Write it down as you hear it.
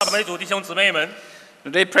赞美主，弟兄姊妹们。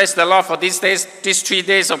 Today, praise the Lord for these 3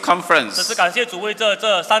 days of 这 conference. 是感谢主为这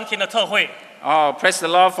3天的特会， Oh, praise the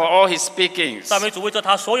Lord for all His speakings. 赞美主为这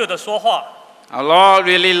他所有的说话。 Our Lord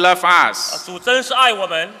really loves us. 主真是爱我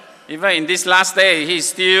们， Even in this last day, He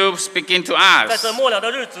is still speaking to 在这 us. 末了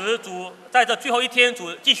的日子，主在这最后一天，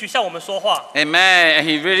主继续向我们说话。 Amen. And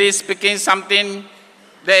He really speaking something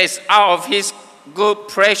that is out of His good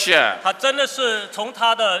pleasure. 他真的是从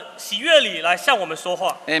他的喜悦里来向我们说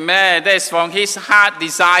话， Amen. That is from His heart 这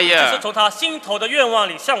是 desire. 从他心头的愿望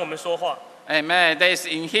里向我们说话， Amen. That is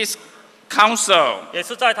in His counsel. 也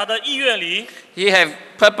是在他的意愿里， He have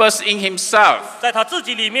purpose in Himself. 在他自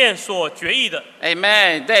己里面所决议的，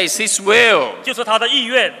 Amen. That is His will. 就是他的意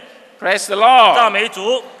愿。 Praise the 赞 Lord. 美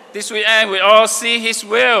主！ This weekend we all see His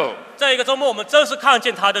will. 这一个周末，我们真是看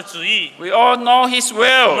见他的旨意， We all know His 我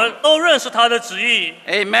will. 们都认识他的旨意。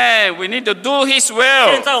 Amen. We need to do His 现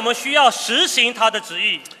will. 在我们需要实行他的旨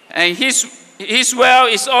意。 And His will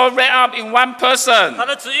is all wrapped up in one person. 他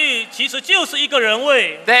的旨意其实就是一个人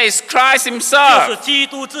位， That is Christ 就是 Himself. 基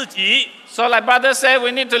督自己。 So like brother said,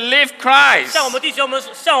 we need to live Christ. 像我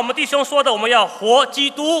们弟兄说的，我们要活基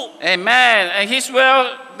督。 Amen. And His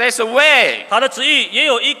will, there's a way. 他的旨意也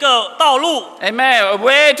有一个道路， Amen. A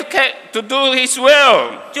way to do His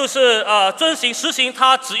will. 就是实行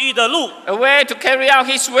他旨意的路。 A way to carry out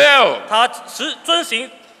His will. 他遵行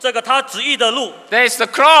这个他旨意的路， There's the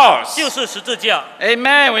cross. 就是十字架。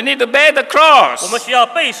 Amen. We need to bear the cross. 我们需要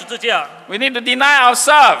背十字架， We need to deny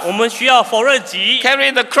ourselves. 我们需要否认己，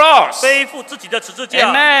 Carry the cross. 背负自己的十字架。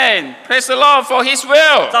 Amen. Praise the Lord for His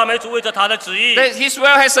will. 赞美主为着他的旨意， That His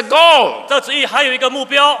will has a goal. 这旨意还有一个目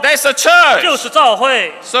标， That's a church. 就是教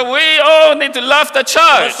会。 So we all need to love the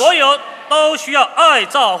我们 church, 所有都需要爱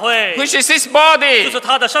教会， which is His 就 body, 是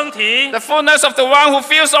他的身体。 the fullness of the one who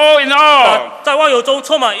fills all in all. 在万有中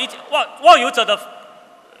充满万有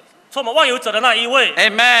者的那一位，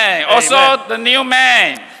 Amen. Also the new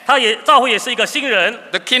man, 教会也是一个新人，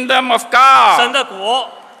 the kingdom of 神 God. 的国。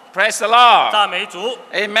 Praise the Lord. 赞美主！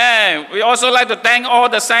 Amen. We also like to thank all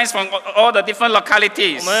the saints from all the different 我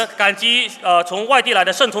localities 们感激从外地来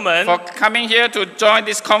的圣徒们 for coming here to join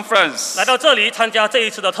this conference. 来到这里参加这一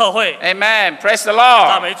次的特会。 Amen. Praise the 赞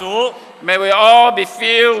Lord. 美主！ May we all be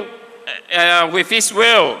filled with His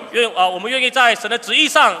will. 我们愿意在神的旨意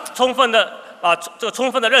上充分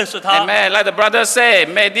的认识他。 Amen. Like the brother said,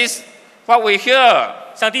 may this what we hear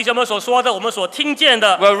像弟兄们所说的，我们所听见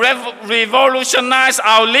的， will revolutionize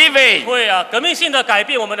our living. 会革命性的改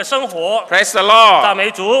变我们的生活。 Praise the 赞 Lord.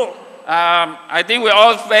 美主！ I think we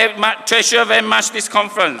all very much treasure very much this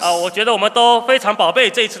conference. 我觉得我们都非常宝贝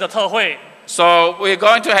这一次的特会。 So we're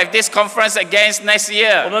going to have this conference again next 我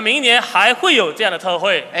year. 们明年还会有这样的特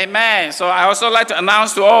会。 Amen. So I also like to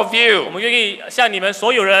announce to all of 我 you, 们愿意向你们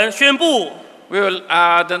所有人宣布， we will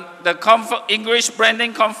the English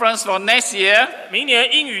branding conference for next year 明年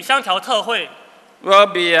英语相调特会 will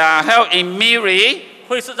be held in Miri.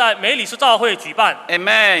 会是在梅里斯教会举办。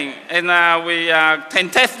 Amen. And we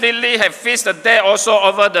tentatively have fixed the day also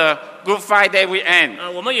over the Good Friday weekend.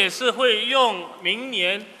 我们也是会用明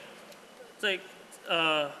年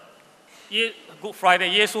Good Friday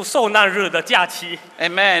耶稣受难日的假期，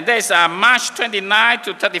 Amen. That is March 29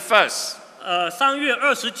 to 31st. 3月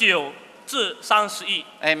29至31。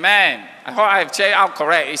 Amen. I hope I have checked out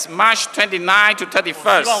correct. It's March 29 to 希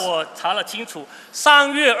望 31st. 我查了清楚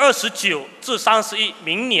，3月29至31，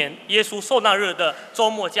明年耶稣受难日的周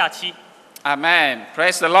末假期。 Amen.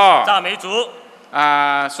 Praise the Lord. 赞美主！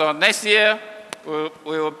 So next year it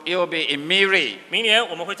will be in Miri. 明年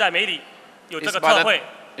我们会在梅里有这 It's 个 about 特会。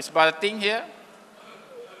 it's about a thing here.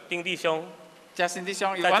 丁弟兄， Justin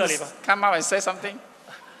Dishon, you 在 want 这 to 里吧。 come out and say something?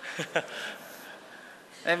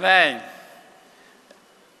 Amen.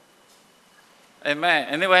 Amen.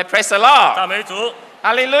 Anyway, praise the Lord. 赞美主，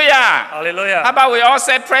 Hallelujah. 哈利路 How 亚！ about we all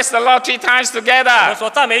say praise the Lord 3 times 我们 together? 说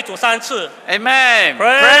赞美主3次。 Amen.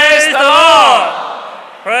 Praise the Lord.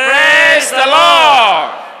 Praise Praise the Lord.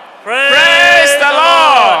 Praise the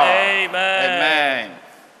Lord. Amen. Amen.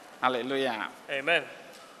 Hallelujah. Amen.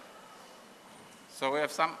 So we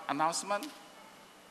have some announcement.